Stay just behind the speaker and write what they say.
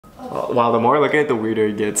Wow, the more I look at it, the weirder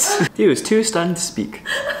it gets. He was too stunned to speak.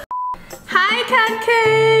 Hi cat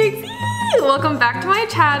cakes! Welcome back to my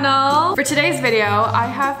channel. For today's video, I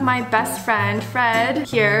have my best friend, Fred,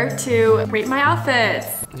 here to rate my outfits.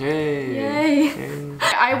 Yay! Yay!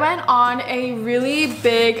 I went on a really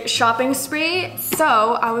big shopping spree,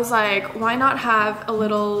 so I was like, why not have a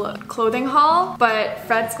little clothing haul? But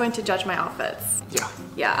Fred's going to judge my outfits.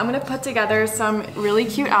 Yeah, I'm gonna put together some really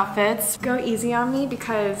cute outfits. Go easy on me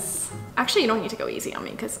because... Actually, you don't need to go easy on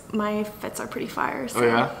me because my fits are pretty fire. So, oh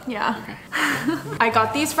yeah? Yeah. Okay. I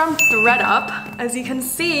got these from ThredUp, as you can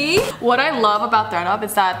see. What I love about ThredUp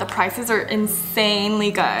is that the prices are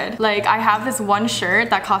insanely good. Like, I have this one shirt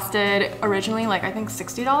that costed originally like I think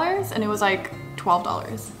 $60 and it was like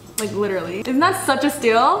 $12. Like literally. Isn't that such a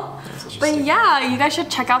steal? But yeah, you guys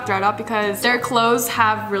should check out ThredUp because their clothes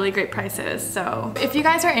have really great prices. So if you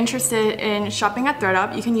guys are interested in shopping at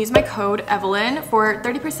ThredUp, you can use my code Evelyn for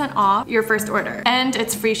 30% off your first order. And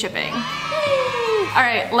it's free shipping. All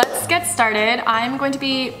right, let's get started. I'm going to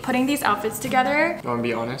be putting these outfits together. You want to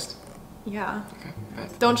be honest? Yeah. Okay.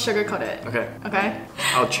 Right. Don't sugarcoat it. Okay. Okay?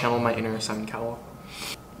 I'll channel my inner Simon Cowell.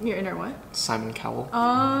 Your inner what? Simon Cowell.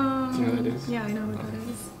 Do you know who that is? Yeah, I know who that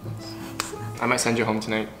is. I might send you home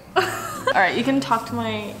tonight. Alright, you can talk to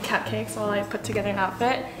my cat cakes while I put together an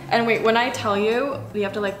outfit. And wait, when I tell you, you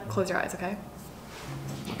have to like close your eyes, okay?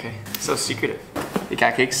 Okay. So secretive. Hey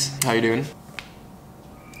cat cakes, how you doing?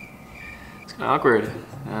 It's kind of awkward.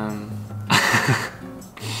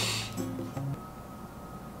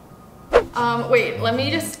 Wait, let me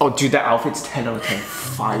just... Oh dude, that outfit's 10 out of 10.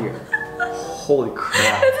 Fire. Holy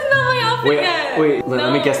crap. This is not my outfit yet. Wait,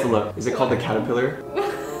 let me guess the look. Is it called the caterpillar?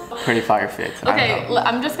 Pretty fire fit. Okay,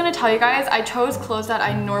 I'm just gonna tell you guys, I chose clothes that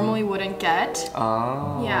I normally wouldn't get.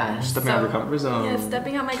 Oh. Yeah. Stepping out of your comfort zone. Yeah,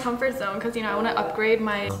 stepping out my comfort zone because, you know, I want to upgrade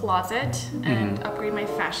my closet and upgrade my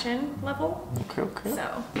fashion level. Okay, okay.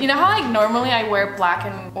 So, you know how like normally I wear black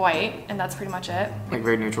and white and that's pretty much it? Like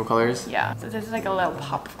very neutral colors? Yeah, so this is like a little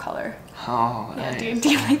pop of color. Oh, yeah, nice. do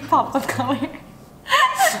you like pop of color?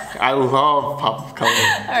 I love pop of color.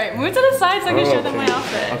 Alright, move to the side so I can show them my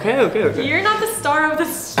outfit. Okay. You're not the star of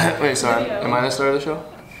this Wait, sorry. video. Am I the star of the show?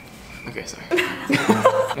 Okay, sorry.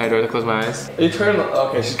 Alright, do I have to close my eyes? You turn.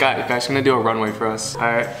 Okay, she's gonna do a runway for us.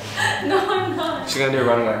 Alright. No, I'm not. She's gonna do a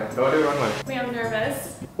runway. Go do a runway. Wait, I'm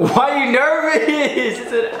nervous. Why are you nervous?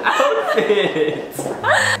 It's an outfit.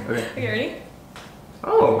 Okay, ready?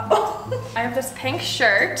 Oh. I have this pink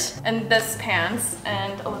shirt and this pants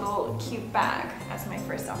and a little cute bag as my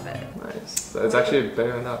first outfit. Nice. It's actually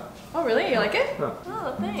better than that. Oh really? You like it? Huh.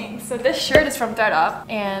 Oh, thanks. So this shirt is from ThredUp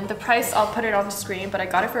and the price, I'll put it on the screen, but I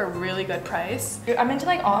got it for a really good price. I'm into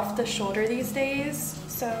like off the shoulder these days,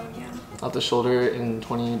 so yeah. Off the shoulder in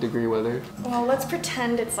 20-degree weather. Well, let's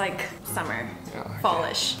pretend it's like summer, Yeah, okay.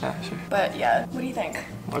 fallish. Yeah, sure. But yeah, what do you think?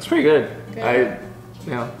 That's pretty good. Good?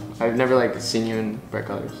 I've never like seen you in bright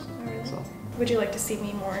colors. Oh, really? So. Would you like to see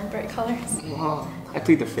me more in bright colors? Well, I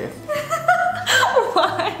plead the fifth.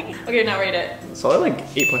 Why? Okay, now rate it. So I like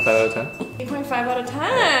 8.5 out of 10. 8.5 out of 10.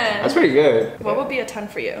 That's pretty good. What would be a 10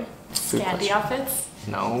 for you? Food Scandi question. outfits?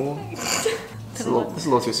 No. This is a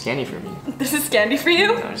little too scanny for me. This is Scandi for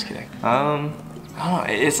you? No, I'm just kidding. I don't know.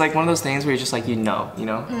 It's like one of those things where you're just like, you know?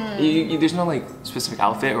 There's no like specific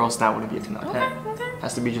outfit or else that wouldn't be a 10 out of 10. Okay.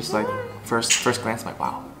 Has to be just like first glance, like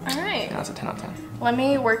wow. Alright. Yeah, that's a 10 out of 10. Let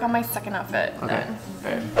me work on my second outfit Okay. then.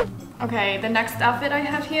 Alright. Okay, the next outfit I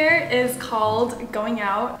have here is called Going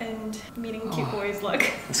Out and Meeting Cute Boys look.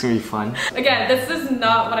 It's gonna be fun. Again, this is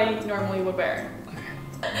not what I normally would wear.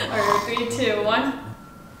 Okay. Alright, 3, 2, 1.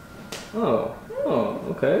 Oh,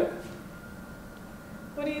 okay.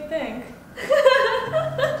 What do you think?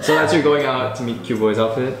 So that's your going out to meet cute boys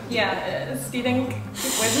outfit? Yeah, it is. Do you think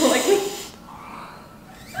cute boys will like me?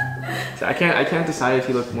 So I can't decide if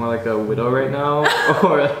you look more like a widow right now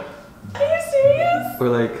or. Are you serious? Or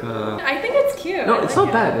like. I think it's cute. No, it's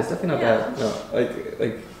not bad. It's definitely not bad. No,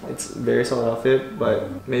 like it's a very solid outfit,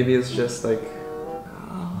 but maybe it's just like.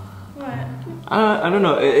 What? I don't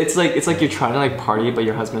know. It's like you're trying to like party, but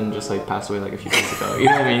your husband just like passed away like a few days ago. You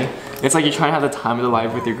know what I mean? It's like you're trying to have the time of your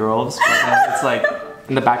life with your girls, but then it's like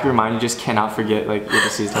in the back of your mind you just cannot forget like your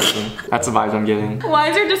deceased husband. That's the vibes I'm getting. Why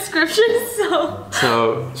is your description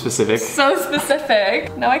so specific? So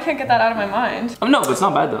specific. Now I can't get that out of my mind. No, but it's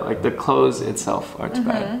not bad though. Like the clothes itself aren't too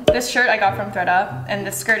bad. This shirt I got from ThredUp, and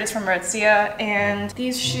this skirt is from Aritzia, and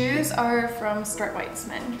these shoes are from Stuart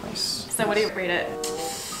Weitzman. Nice. So what do you rate it?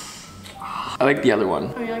 I like the other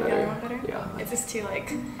one. Oh, you like the other one better? Yeah. It's just too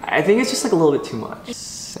like... I think it's just like a little bit too much.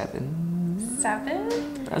 7?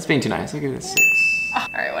 7? That's being too nice. I'll give it a 6.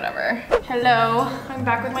 Alright, whatever. Hello, I'm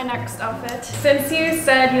back with my next outfit. Since you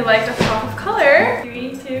said you liked a pop of color,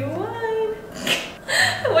 3, 2, 1.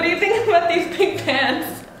 What do you think about these pink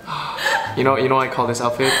pants? You know what I call this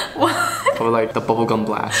outfit? What? Probably like the bubblegum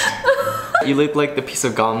blast. You look like the piece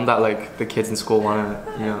of gum that like the kids in school wanna,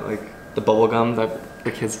 you know, like the bubblegum that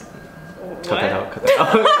the kids... Cut that out, cut that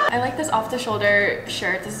out. I like this off-the-shoulder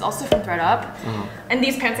shirt. This is also from ThredUp. And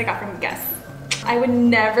these pants I got from Guess. I would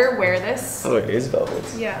never wear this. Oh, it is velvet.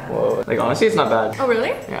 Yeah. Whoa. Like honestly, it's not bad. Oh, really?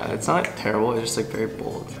 Yeah, it's not like terrible. It's just like very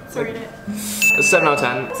bold. So read it. It's 7 out of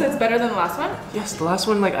 10. So it's better than the last one? Yes, the last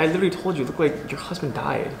one, like I literally told you, look like your husband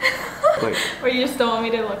died. Like. Or you just don't want me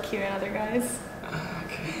to look cute in other guys?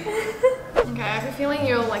 Okay. Okay, I have a feeling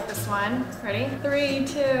you'll like this one. Ready? 3,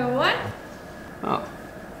 2, 1. Oh.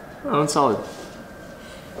 Oh, it's solid.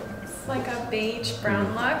 It's like a beige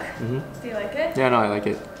brown look. Do you like it? Yeah, no, I like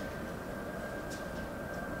it.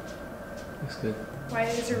 Looks good. Why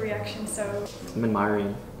is your reaction so... I'm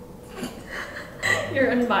admiring.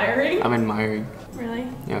 You're admiring? I'm admiring. Really?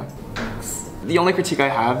 Yeah. The only critique I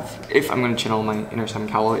have, if I'm gonna channel my inner Simon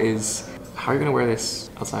Cowell, is how are you gonna wear this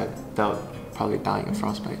outside without probably dying of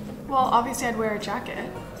frostbite? Well, obviously I'd wear a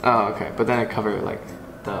jacket. Oh, okay. But then I cover like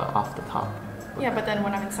the off the top. Yeah, but then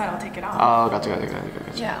when I'm inside, I'll take it off. Oh, gotcha.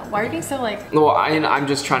 Yeah, why are you being so like... Well, I'm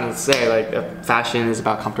just trying to say like fashion is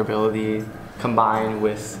about comfortability combined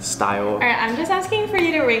with style. Alright, I'm just asking for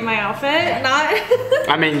you to rate my outfit, not...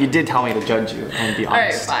 I mean, you did tell me to judge you and be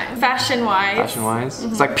honest. Alright, fine. Fashion-wise. Fashion-wise?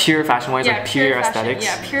 It's like pure fashion-wise, Yeah, like pure fashion. aesthetics?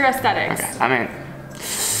 Yeah, pure aesthetics. Okay, I mean,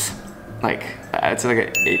 like, it's like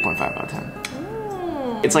an 8.5 out of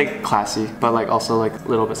 10. It's like classy, but like also like a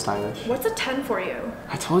little bit stylish. What's a 10 for you?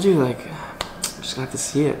 I told you, like, I'm just gonna have to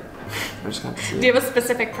see it. I'm just gonna have to see it. Do you have a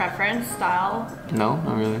specific preference, style? No,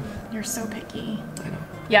 not really. You're so picky. I know.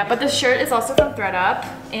 Yeah, but this shirt is also from ThredUp,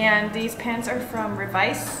 and these pants are from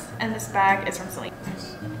Revice, and this bag is from Celine.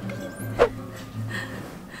 Nice.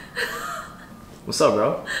 What's up,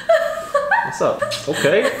 bro? What's up?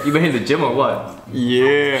 Okay. You been in the gym or what?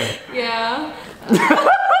 Yeah. Yeah.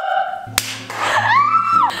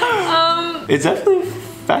 It's definitely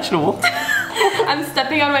fashionable. I'm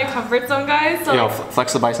stepping out of my comfort zone, guys. So Yo, like,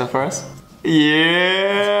 flex the bicep for us.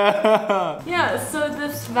 Yeah. yeah, so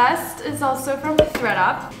this vest is also from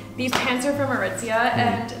ThredUp. These pants are from Aritzia,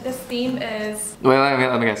 and this theme is... Wait,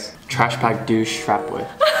 let me guess. Trash bag douche strap with.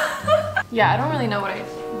 Yeah, I don't really know what I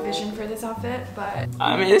vision for this outfit, but...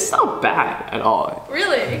 I mean, it's not bad at all.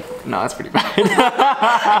 Really? No, that's pretty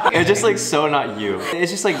bad. It's just like so not you.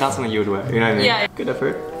 It's just like not something you would wear, you know what I mean? Yeah. Good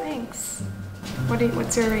effort. Thanks.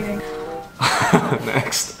 What's your rating?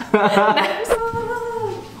 Next.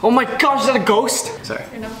 Oh my gosh, is that a ghost? Sorry.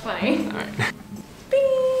 You're not funny. Alright.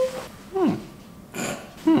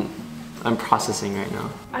 I'm processing right now.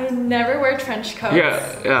 I never wear trench coats.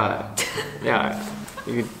 Yeah.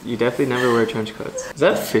 You definitely never wear trench coats. Is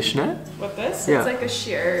that a fishnet? With this? Yeah. It's like a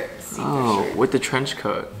sheer see-through Oh, shirt. with the trench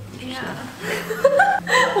coat. Yeah.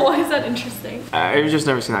 Why is that interesting? I've just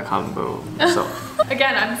never seen that combo. So.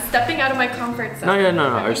 Again, I'm stepping out of my comfort zone.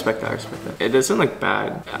 No. I respect that. It doesn't look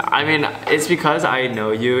bad. I mean, it's because I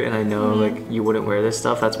know you and I know like you wouldn't wear this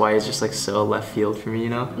stuff. That's why it's just like so left field for me, you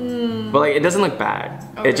know. But like, it doesn't look bad.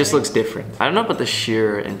 Oh, it just really? looks different. I don't know about the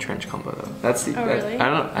sheer and trench combo though. That's the. Oh, really? I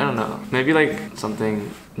don't know. Maybe like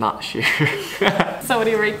something not sheer. So what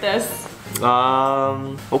do you rate this?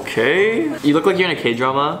 Okay. You look like you're in a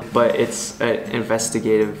K-drama, but it's an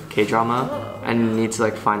investigative K-drama, and you need to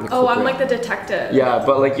like find the culprit. Oh, I'm like the detective. Yeah,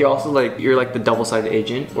 but like you're also like the double-sided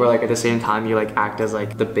agent, where like at the same time you like act as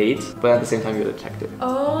like the bait, but at the same time you're the detective.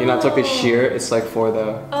 Oh. You know, it's like the sheer. It's like for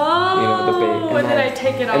the Oh. you know, the bait. And then I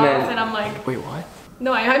take it off, and I'm like, wait, what?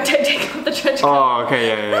 no, I have to take off the trench coat. Oh, okay,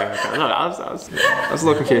 yeah. Okay. No, I was a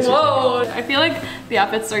little confused. Whoa, I feel like the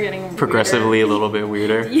outfits are getting Progressively weirder. a little bit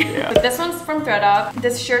weirder. Yeah. But this one's from ThredUp.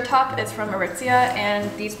 This shirt top is from Aritzia, and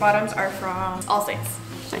these bottoms are from All Saints.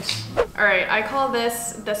 Nice. All right, I call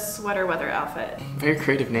this the sweater weather outfit. Very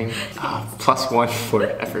creative name. +1 for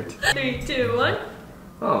effort. 3, 2, 1.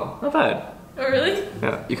 Oh, not bad. Oh, really?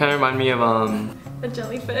 Yeah, you kind of remind me of A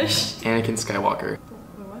jellyfish. Anakin Skywalker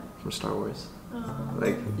What? from Star Wars. Oh.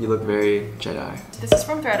 Like, you look very Jedi. This is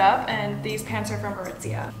from ThredUp, and these pants are from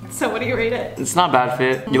Aritzia. So what do you rate it? It's not a bad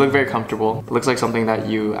fit. You look very comfortable. It looks like something that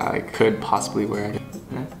you could possibly wear.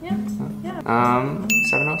 Yeah. 7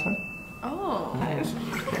 out of 10. Oh. Nice.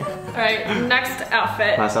 Okay. All right, next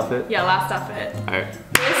outfit. Last outfit? Yeah, last outfit. Alright.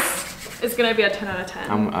 This It's gonna be a 10 out of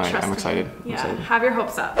 10. I'm excited. Yeah, excited. have your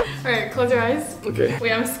hopes up. All right, close your eyes. Okay.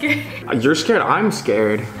 Wait, I'm scared. You're scared, I'm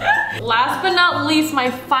scared. Last but not least,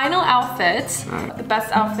 my final outfit. All right. The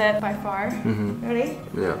best outfit by far. Ready?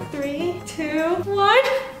 Yeah. 3, 2, 1.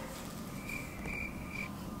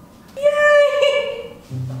 Yay!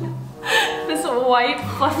 This white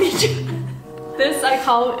fluffy dress. This I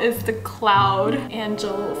call is the cloud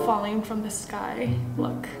angel falling from the sky.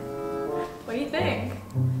 Look. What do you think?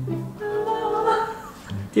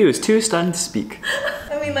 Dude, it's too stunned to speak.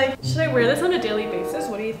 I mean, like, should I wear this on a daily basis?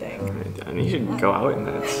 What do you think? I mean, you should go out in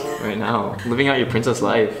that right now. Living out your princess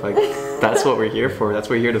life. Like, that's what we're here for. That's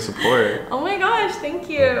what we're here to support. Oh my gosh, thank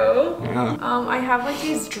you. Yeah. I have like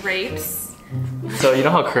these drapes. So you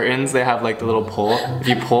know how curtains, they have like the little pull? If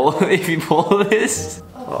you pull this,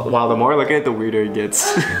 wow, the more I look at it, the weirder it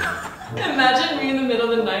gets. Imagine me in the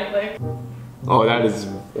middle of the night, like. Oh, that is,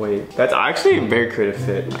 wait. That's actually a very creative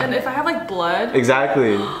fit. And if I have like blood.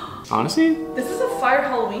 Exactly. Honestly? This is a fire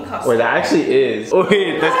Halloween costume. Wait, that actually is. Oh,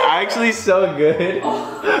 wait, that's actually so good.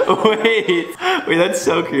 Wait, that's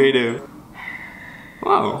so creative.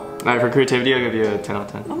 Wow. Alright, for creativity, I'll give you a 10 out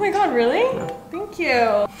of 10. Oh my god, really? Yeah. Thank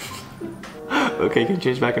you. Okay, can you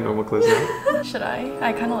change back in normal clothes now? Should I?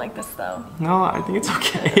 I kind of like this though. No, I think it's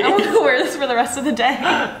okay. I want to wear this for the rest of the day.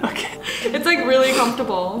 Okay. It's like really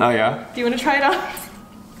comfortable. Oh yeah? Do you want to try it on?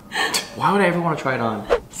 Why would I ever want to try it on?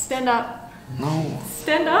 Stand up. No.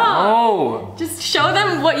 Stand up. No. Just show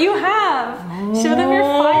them what you have. Show them your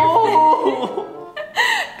fire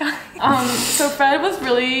fit. So Fred was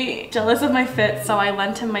really jealous of my fit, so I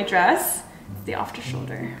lent him my dress. The off the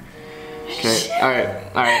shoulder. Okay,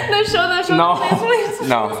 alright. No, show them, No. please.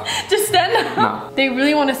 No. Just stand up. No. They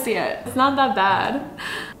really want to see it. It's not that bad.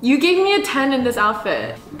 You gave me a 10 in this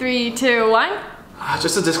outfit. 3, 2, 1.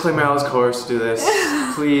 Just a disclaimer, I was coerced to do this.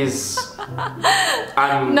 Please.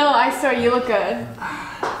 No, I swear, you look good.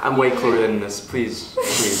 I'm way cooler than this. Please.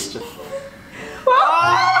 Just.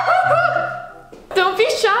 Don't be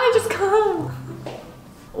shy, just come.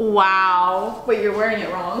 Wow. Wait, you're wearing it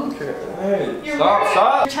wrong. Hey, You're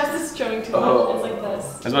stop. Your chest is showing too much. Oh. It's like this.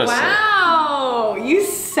 I was about to say. Wow, you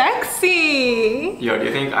sexy. Yo, do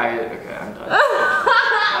you think okay, I'm done.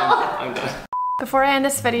 I'm done. Before I end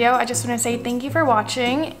this video, I just want to say thank you for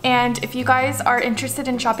watching. And if you guys are interested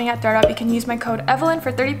in shopping at ThredUp, you can use my code Evelyn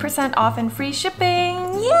for 30% off and free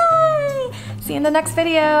shipping. Yay! See you in the next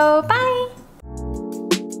video. Bye!